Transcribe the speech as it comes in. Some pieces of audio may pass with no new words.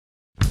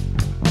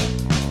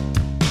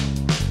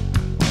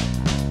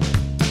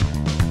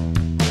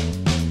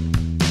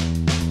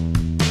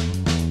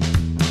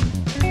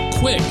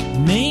Quick,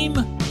 name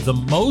the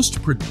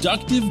most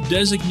productive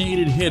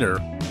designated hitter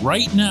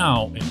right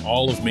now in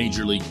all of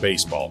Major League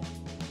Baseball.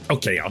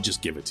 Okay, I'll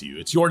just give it to you.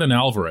 It's Yordan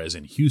Alvarez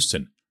in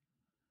Houston.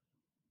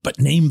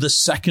 But name the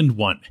second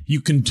one. You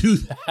can do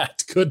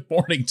that. Good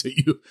morning to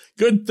you.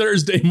 Good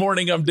Thursday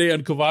morning. I'm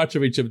Dejan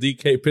Kovacevic of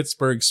DK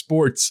Pittsburgh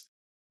Sports.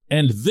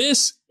 And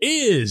this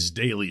is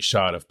Daily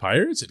Shot of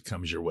Pirates. It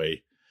comes your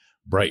way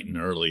bright and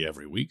early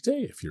every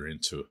weekday. If you're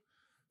into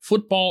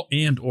football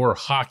and or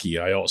hockey,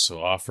 I also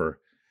offer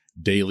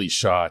daily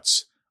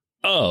shots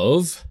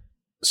of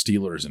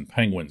Steelers and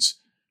Penguins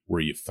where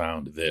you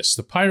found this.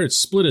 The Pirates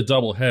split a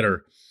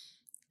doubleheader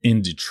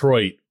in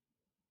Detroit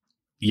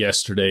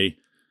yesterday.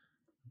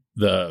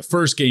 The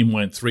first game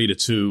went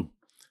 3-2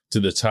 to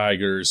the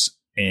Tigers,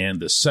 and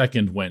the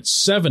second went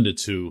 7-2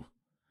 to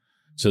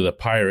the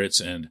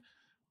Pirates. And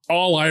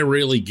all I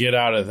really get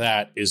out of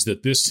that is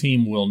that this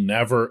team will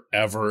never,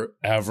 ever,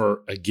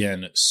 ever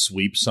again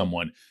sweep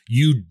someone.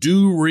 You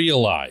do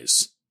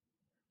realize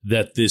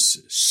that this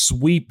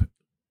sweep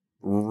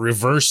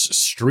reverse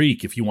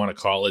streak, if you want to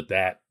call it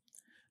that,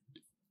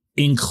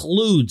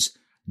 includes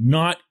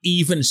not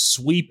even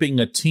sweeping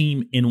a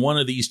team in one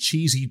of these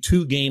cheesy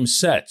 2-game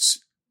sets.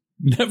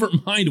 Never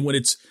mind when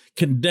it's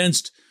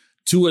condensed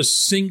to a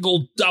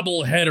single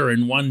doubleheader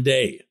in one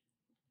day.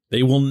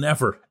 They will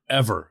never,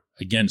 ever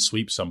again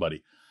sweep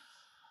somebody.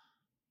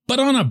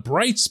 But on a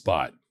bright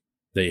spot,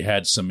 they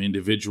had some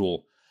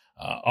individual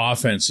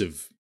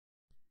offensive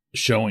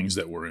showings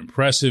that were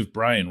impressive.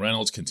 Brian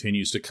Reynolds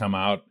continues to come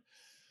out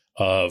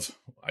of,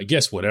 I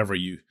guess, whatever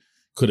you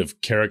could have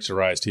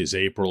characterized his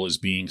April as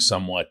being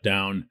somewhat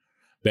down.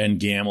 Ben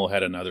Gamel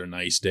had another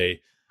nice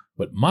day.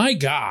 But my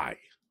guy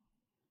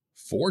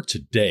for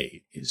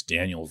today is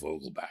Daniel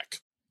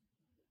Vogelbach.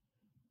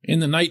 In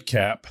the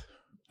nightcap,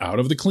 out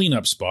of the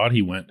cleanup spot,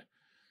 he went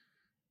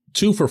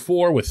 2 for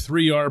 4 with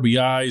 3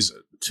 RBIs,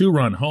 a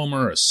 2-run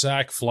homer, a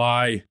sac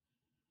fly.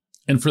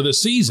 And for the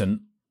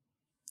season,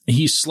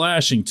 he's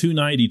slashing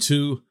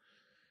 .292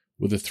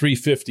 with a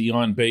 .350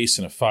 on base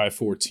and a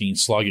 .514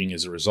 slugging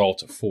as a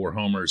result of 4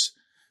 homers,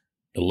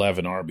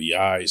 11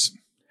 RBIs.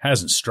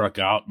 Hasn't struck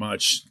out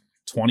much,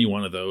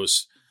 21 of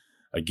those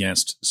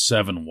against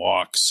 7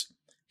 walks.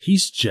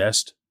 He's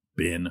just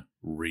been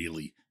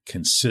really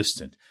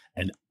consistent.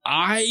 And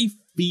I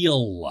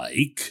feel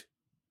like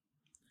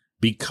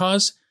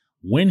because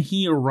when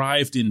he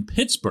arrived in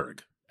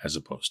Pittsburgh, as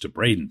opposed to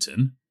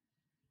Bradenton,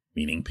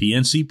 meaning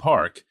PNC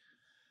Park,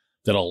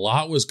 that a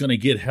lot was going to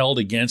get held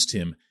against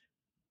him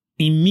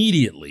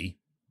immediately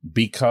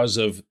because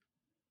of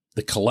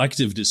the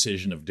collective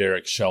decision of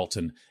Derek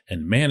Shelton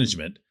and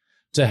management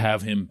to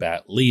have him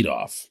bat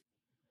leadoff.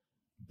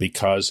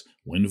 Because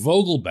when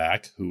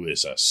Vogelbach, who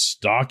is a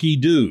stocky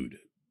dude,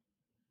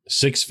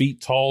 6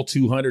 feet tall,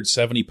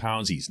 270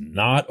 pounds, he's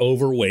not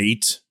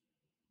overweight.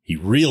 He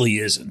really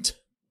isn't.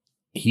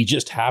 He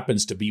just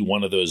happens to be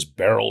one of those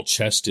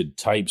barrel-chested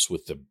types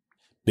with the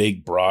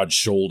big, broad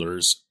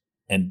shoulders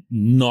and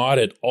not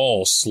at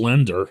all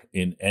slender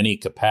in any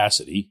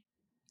capacity.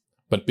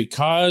 But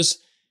because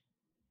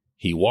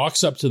he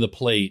walks up to the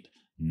plate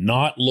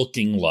not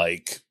looking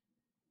like,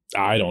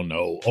 I don't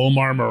know,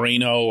 Omar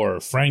Moreno or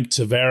Frank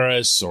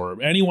Tavares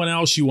or anyone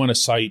else you want to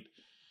cite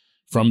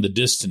from the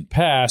distant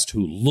past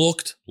who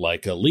looked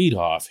like a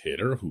leadoff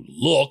hitter, who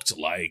looked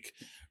like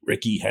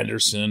Ricky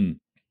Henderson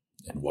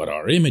and what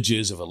are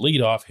images of a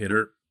leadoff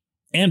hitter,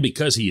 and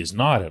because he is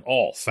not at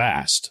all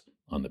fast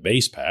on the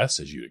base paths,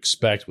 as you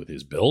expect with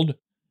his build,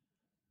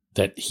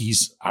 that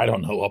he's, I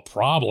don't know, a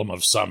problem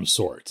of some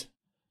sort.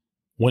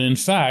 When in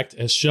fact,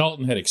 as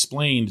Shelton had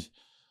explained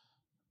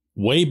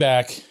way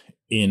back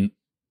in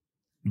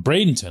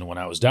Bradenton when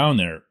I was down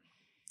there,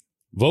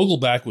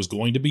 Vogelbach was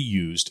going to be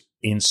used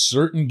in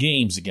certain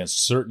games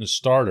against certain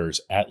starters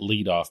at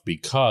leadoff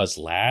because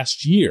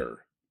last year,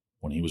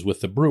 when he was with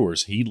the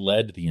Brewers, he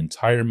led the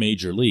entire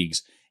major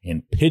leagues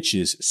in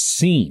pitches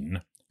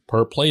seen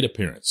per plate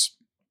appearance.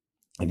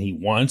 And he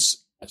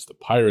wants, as the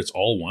Pirates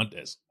all want,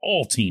 as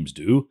all teams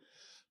do,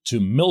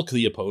 to milk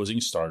the opposing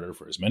starter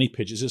for as many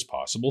pitches as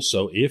possible.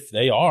 So if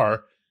they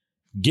are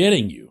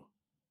getting you,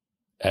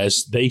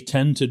 as they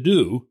tend to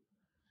do,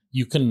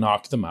 you can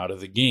knock them out of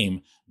the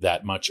game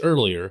that much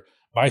earlier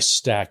by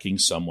stacking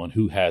someone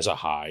who has a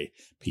high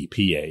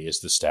PPA, as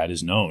the stat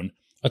is known,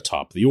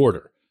 atop the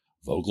order.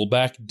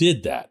 Vogelbach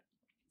did that.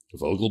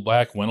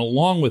 Vogelbach went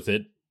along with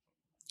it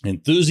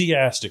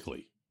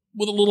enthusiastically,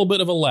 with a little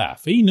bit of a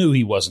laugh. He knew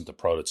he wasn't the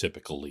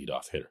prototypical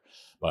leadoff hitter.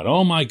 But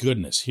oh my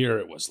goodness, here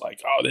it was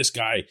like, oh, this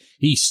guy,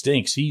 he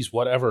stinks, he's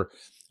whatever.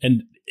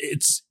 And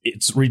it's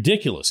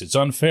ridiculous. It's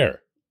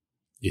unfair.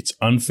 It's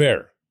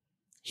unfair.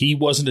 He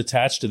wasn't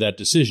attached to that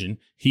decision.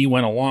 He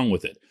went along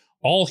with it.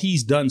 All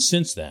he's done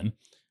since then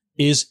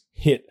is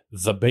hit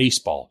the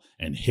baseball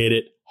and hit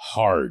it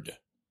hard.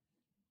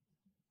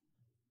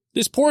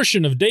 This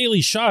portion of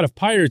Daily Shot of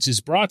Pirates is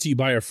brought to you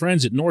by our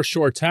friends at North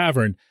Shore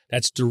Tavern.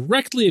 That's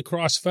directly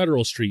across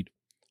Federal Street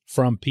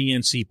from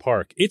PNC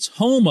Park. It's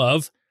home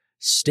of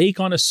Steak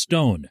on a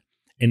Stone,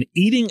 an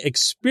eating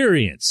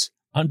experience,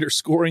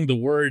 underscoring the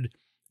word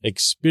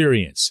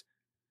experience.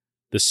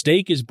 The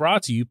steak is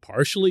brought to you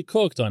partially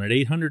cooked on an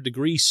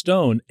 800-degree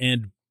stone,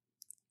 and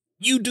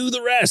you do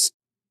the rest.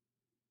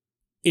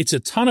 It's a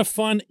ton of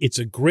fun, it's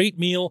a great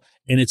meal,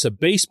 and it's a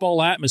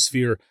baseball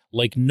atmosphere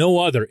like no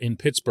other in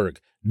Pittsburgh.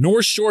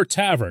 North Shore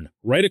Tavern,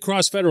 right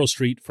across Federal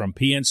Street from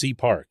PNC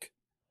Park.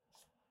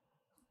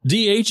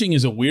 DHing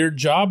is a weird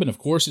job, and of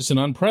course it's an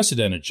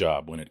unprecedented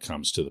job when it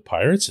comes to the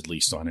Pirates, at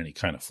least on any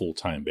kind of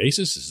full-time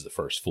basis. This is the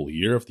first full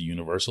year of the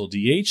universal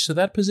DH, so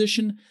that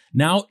position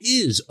now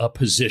is a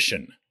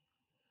position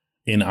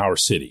in our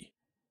city.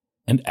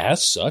 And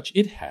as such,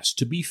 it has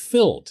to be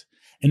filled.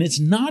 And it's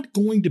not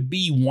going to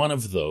be one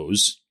of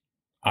those,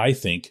 I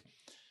think,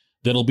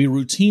 that'll be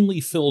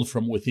routinely filled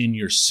from within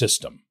your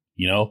system.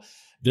 You know,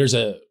 there's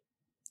a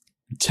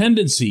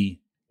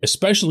tendency,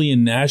 especially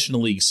in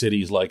National League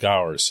cities like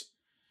ours,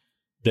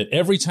 that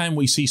every time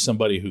we see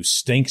somebody who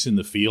stinks in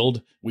the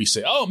field, we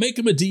say, oh, make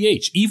him a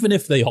DH, even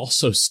if they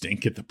also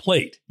stink at the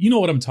plate. You know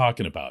what I'm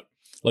talking about.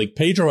 Like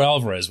Pedro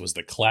Alvarez was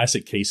the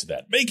classic case of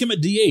that. Make him a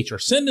DH or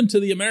send him to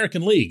the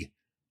American League.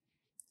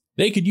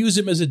 They could use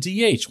him as a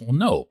DH. Well,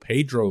 no,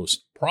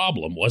 Pedro's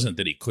problem wasn't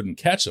that he couldn't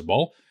catch the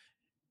ball.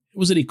 It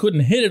was that he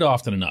couldn't hit it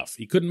often enough.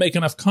 He couldn't make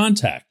enough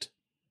contact.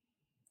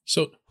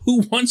 So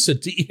who wants a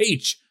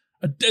DH,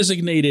 a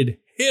designated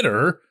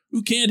hitter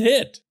who can't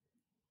hit?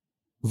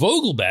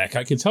 Vogelbach,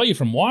 I can tell you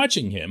from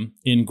watching him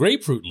in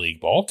Grapefruit League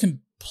ball,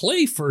 can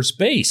play first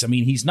base. I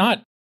mean, he's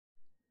not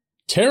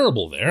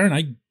terrible there, and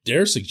I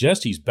dare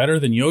suggest he's better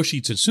than Yoshi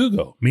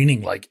Tsutsugo,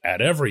 meaning like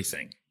at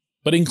everything,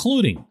 but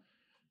including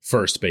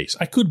first base.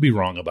 I could be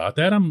wrong about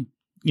that. I'm,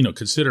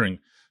 considering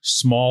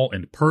small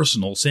and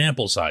personal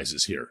sample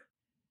sizes here.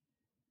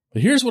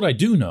 But here's what I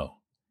do know.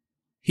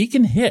 He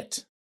can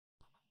hit.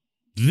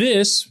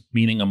 This,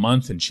 meaning a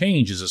month and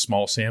change, is a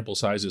small sample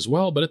size as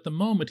well, but at the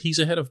moment, he's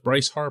ahead of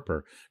Bryce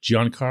Harper,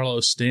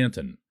 Giancarlo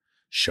Stanton,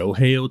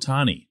 Shohei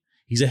Ohtani.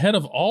 He's ahead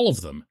of all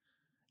of them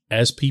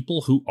as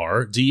people who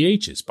are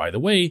DHs. By the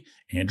way,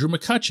 Andrew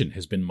McCutchen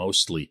has been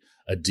mostly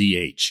a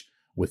DH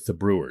with the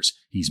Brewers.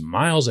 He's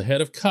miles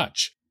ahead of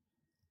Kutch.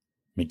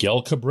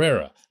 Miguel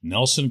Cabrera,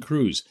 Nelson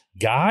Cruz,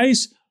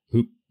 guys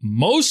who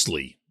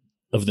mostly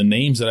of the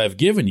names that I've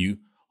given you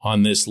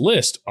on this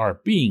list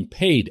are being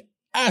paid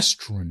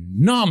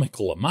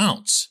astronomical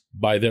amounts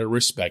by their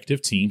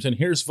respective teams. And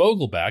here's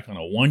Vogelbach on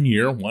a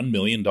 1-year, $1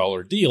 million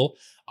deal,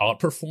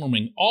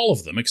 outperforming all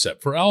of them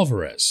except for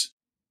Alvarez.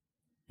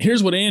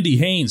 Here's what Andy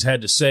Haynes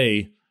had to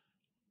say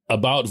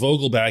about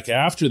Vogelbach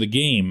after the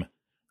game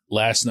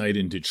last night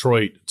in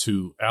Detroit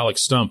to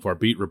Alex Stumpf, our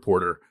beat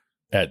reporter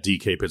at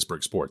DK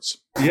Pittsburgh Sports.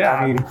 Yeah,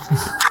 I mean,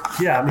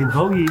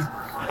 Vogie,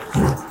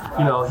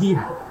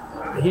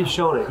 he's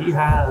shown it. He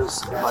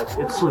has,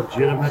 it's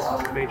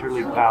legitimate major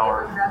league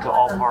power to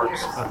all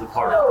parts of the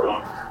park.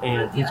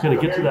 And he's going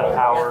to get to that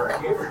power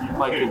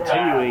by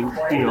continuing,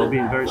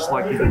 being very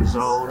selective in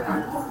zone.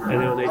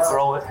 And then when they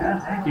throw it,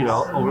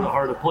 over the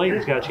heart of the plate,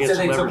 he's got a chance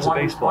to leverage the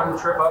baseball.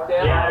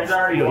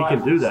 He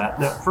can do that.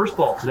 Now, first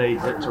ball today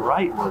to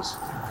right was,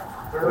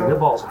 the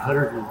ball's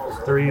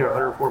 103 or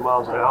 104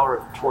 miles an hour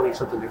at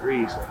 20-something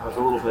degrees. I was a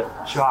little bit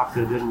shocked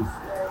that it didn't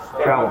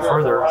travel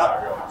further.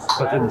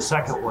 But then the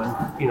second one,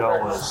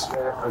 was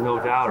a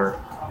no-doubter,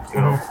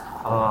 in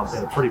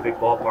a pretty big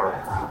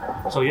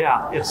ballpark. So,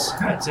 yeah,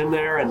 it's in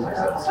there. And,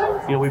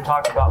 we've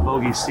talked about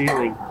Bogey's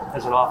ceiling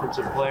as an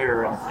offensive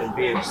player and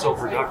being so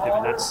productive.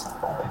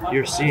 And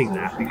you're seeing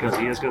that because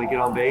he is going to get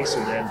on base.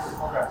 And then,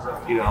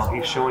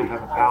 he's showing the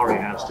type of power he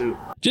has, too.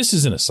 Just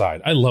as an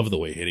aside, I love the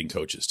way hitting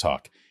coaches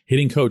talk.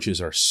 Hitting coaches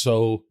are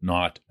so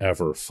not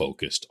ever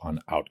focused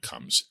on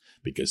outcomes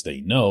because they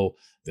know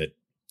that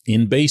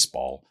in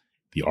baseball,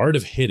 the art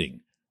of hitting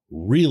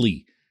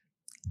really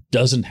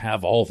doesn't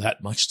have all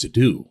that much to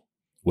do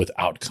with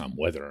outcome,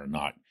 whether or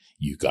not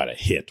you got a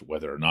hit,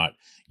 whether or not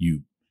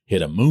you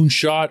hit a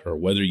moonshot, or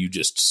whether you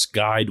just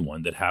skied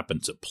one that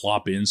happened to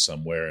plop in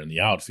somewhere in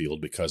the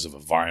outfield because of a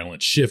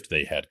violent shift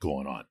they had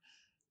going on.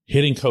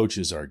 Hitting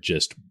coaches are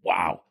just,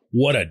 wow,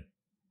 what a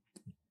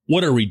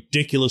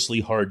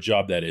ridiculously hard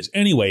job that is.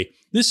 Anyway,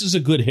 this is a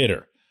good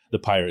hitter the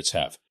Pirates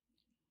have.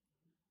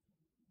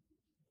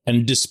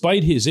 And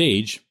despite his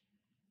age,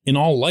 in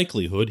all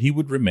likelihood, he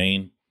would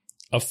remain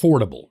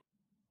affordable.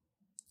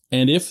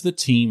 And if the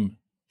team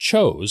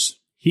chose,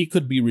 he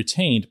could be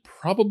retained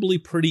probably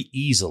pretty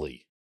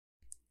easily.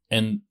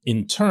 And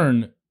in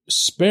turn,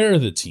 spare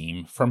the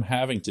team from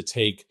having to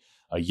take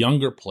a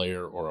younger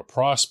player or a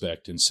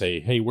prospect and say,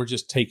 hey, we're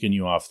just taking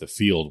you off the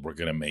field. We're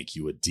going to make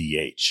you a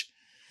DH.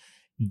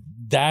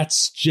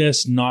 That's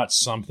just not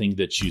something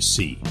that you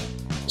see.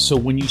 So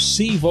when you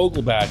see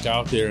Vogelbach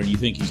out there and you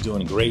think he's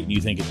doing great and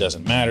you think it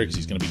doesn't matter because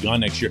he's going to be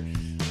gone next year,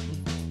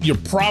 you're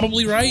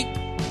probably right,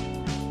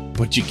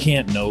 but you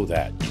can't know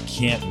that. You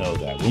can't know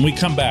that. When we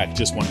come back,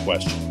 just one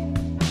question.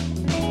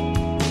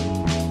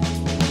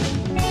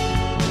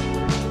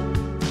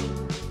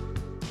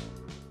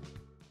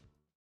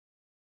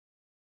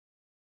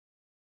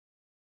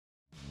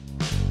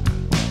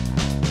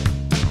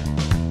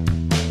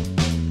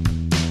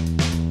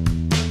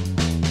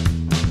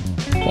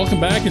 Welcome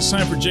back. It's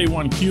time for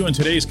J1Q, and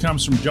today's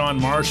comes from John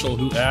Marshall,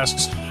 who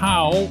asks,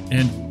 how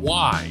and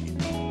why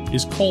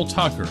is Cole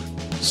Tucker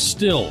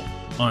still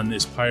on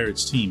this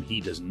Pirates team? He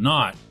does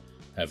not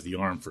have the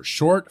arm for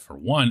short. For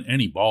one,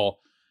 any ball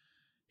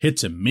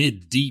hits him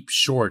mid-deep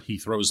short. He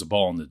throws the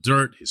ball in the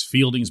dirt. His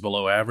fielding's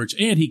below average,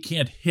 and he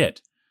can't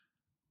hit.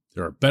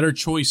 There are better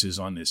choices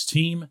on this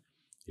team.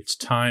 It's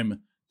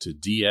time to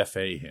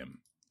DFA him.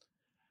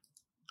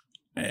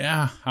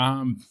 Yeah,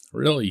 I'm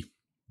really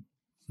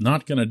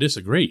not going to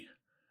disagree.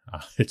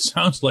 It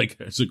sounds like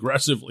as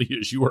aggressively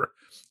as you were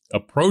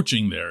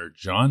approaching there,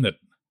 John, that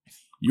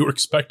you were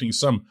expecting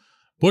some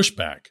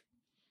pushback.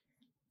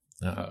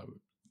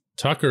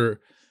 Tucker,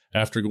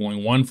 after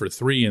going 1 for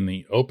 3 in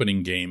the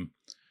opening game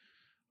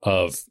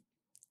of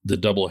the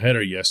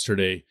doubleheader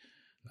yesterday,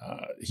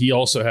 he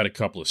also had a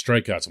couple of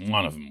strikeouts, and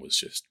one of them was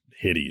just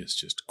hideous,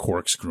 just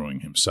corkscrewing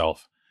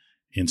himself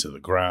into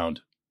the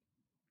ground.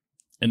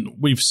 And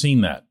we've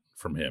seen that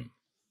from him.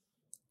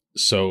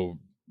 So,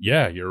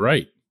 yeah, you're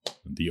right.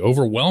 The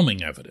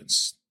overwhelming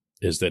evidence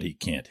is that he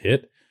can't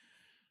hit.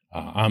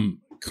 I'm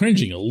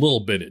cringing a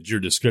little bit at your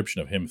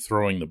description of him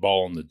throwing the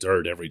ball in the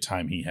dirt every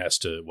time he has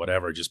to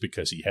whatever, just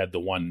because he had the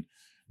one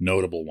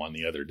notable one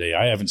the other day.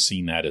 I haven't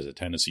seen that as a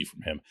tendency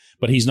from him,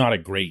 but he's not a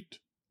great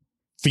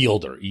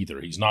fielder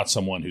either. He's not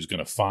someone who's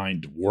going to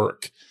find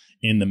work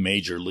in the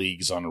major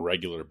leagues on a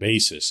regular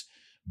basis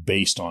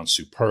based on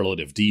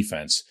superlative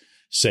defense.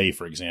 Say,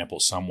 for example,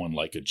 someone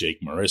like a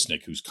Jake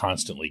Marisnick who's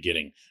constantly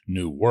getting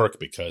new work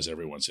because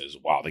everyone says,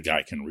 wow, the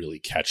guy can really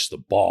catch the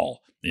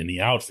ball in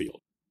the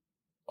outfield.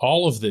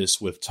 All of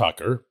this with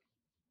Tucker,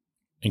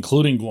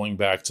 including going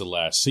back to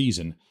last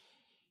season,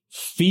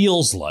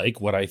 feels like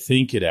what I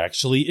think it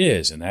actually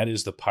is, and that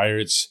is the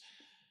Pirates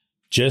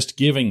just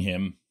giving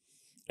him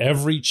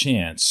every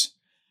chance,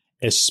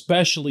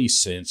 especially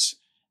since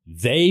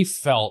they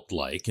felt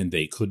like, and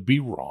they could be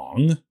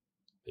wrong,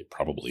 they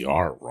probably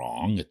are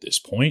wrong at this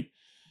point,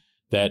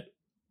 that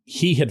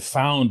he had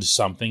found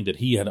something, that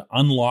he had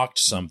unlocked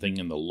something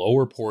in the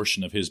lower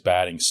portion of his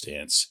batting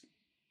stance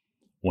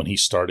when he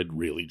started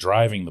really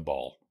driving the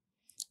ball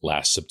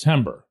last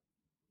September.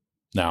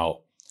 Now,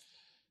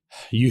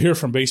 you hear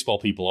from baseball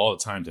people all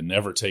the time to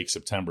never take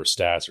September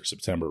stats or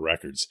September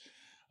records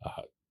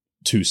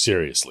too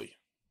seriously.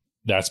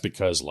 That's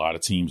because a lot of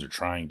teams are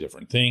trying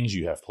different things.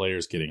 You have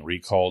players getting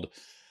recalled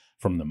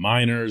from the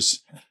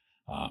minors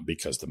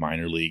because the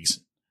minor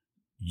leagues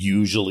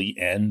usually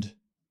end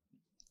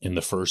in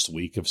the first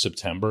week of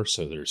September.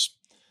 So there's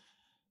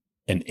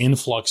an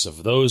influx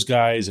of those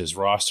guys as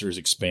rosters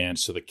expand.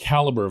 So the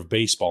caliber of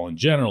baseball in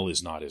general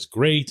is not as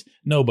great.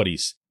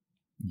 Nobody's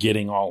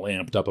getting all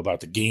amped up about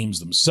the games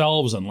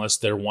themselves unless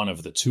they're one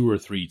of the 2 or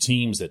 3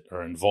 teams that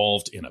are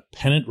involved in a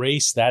pennant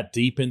race that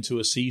deep into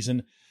a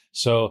season.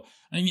 So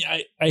I mean,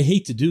 I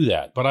hate to do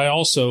that, but I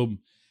also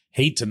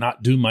hate to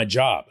not do my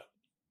job.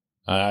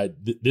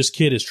 This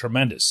kid is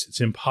tremendous.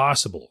 It's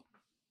impossible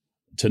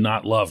to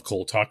not love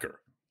Cole Tucker.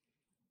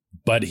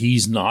 But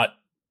he's not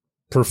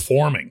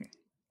performing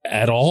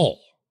at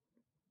all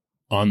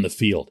on the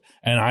field.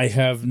 And I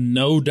have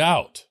no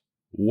doubt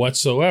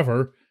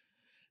whatsoever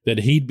that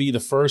he'd be the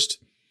first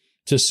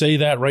to say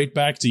that right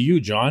back to you,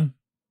 John.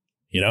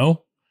 You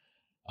know,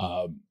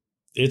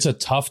 it's a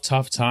tough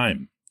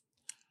time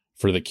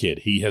for the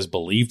kid. He has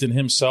believed in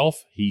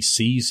himself. He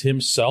sees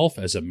himself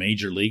as a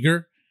major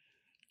leaguer.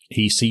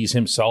 He sees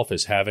himself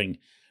as having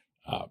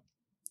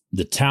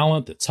the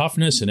talent, the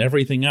toughness, and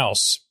everything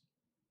else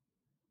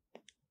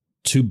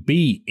to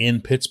be in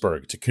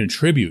Pittsburgh, to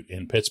contribute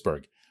in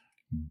Pittsburgh.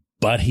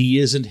 But he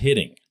isn't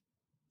hitting.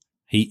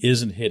 He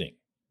isn't hitting.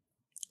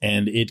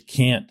 And it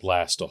can't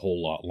last a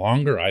whole lot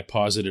longer. I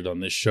posited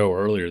on this show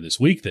earlier this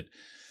week that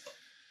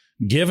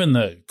given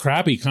the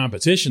crappy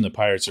competition the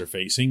Pirates are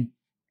facing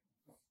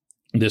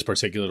this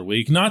particular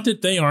week, not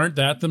that they aren't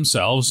that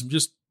themselves,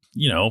 just,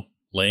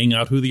 laying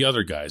out who the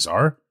other guys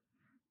are,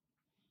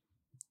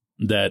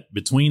 that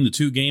between the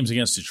 2 games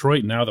against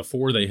Detroit and now the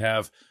 4 they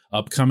have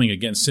upcoming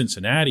against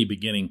Cincinnati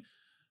beginning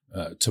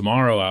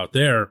tomorrow out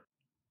there,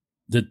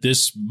 that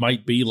this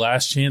might be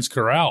last chance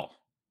corral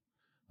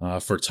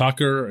for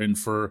Tucker and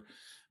for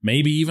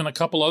maybe even a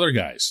couple other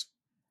guys.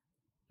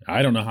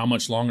 I don't know how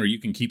much longer you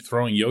can keep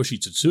throwing Yoshi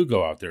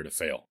Tsutsugo out there to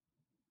fail.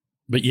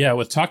 But yeah,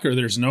 with Tucker,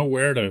 there's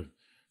nowhere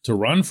to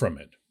run from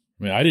it.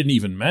 I mean, I didn't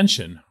even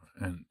mention,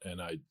 and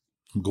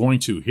I'm going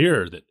to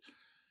here, that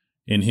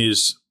in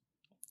his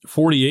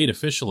 48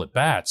 official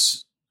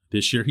at-bats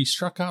this year, he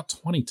struck out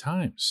 20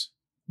 times.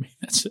 I mean,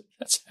 that's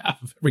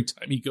half of every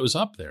time he goes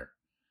up there.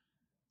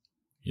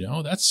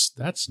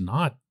 That's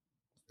not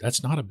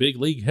a big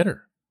league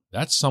hitter.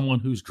 That's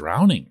someone who's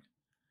drowning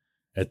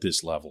at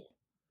this level.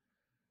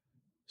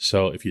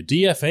 So if you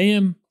DFA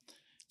him,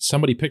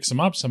 somebody picks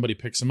him up, somebody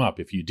picks him up.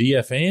 If you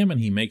DFA him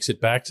and he makes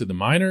it back to the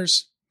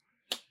minors,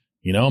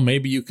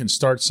 maybe you can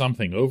start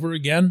something over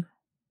again,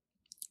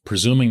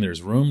 presuming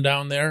there's room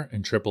down there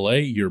in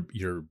AAA.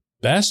 Your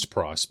best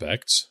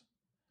prospects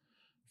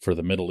for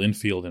the middle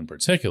infield in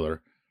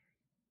particular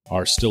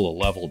are still a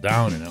level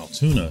down in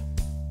Altoona.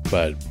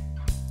 But,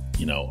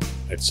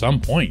 at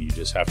some point you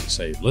just have to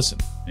say, listen,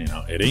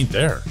 it ain't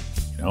there,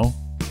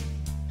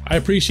 I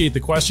appreciate the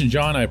question,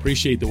 John. I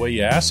appreciate the way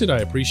you asked it. I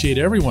appreciate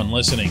everyone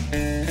listening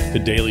to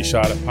Daily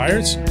Shot at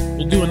Pirates.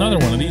 We'll do another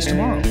one of these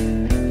tomorrow.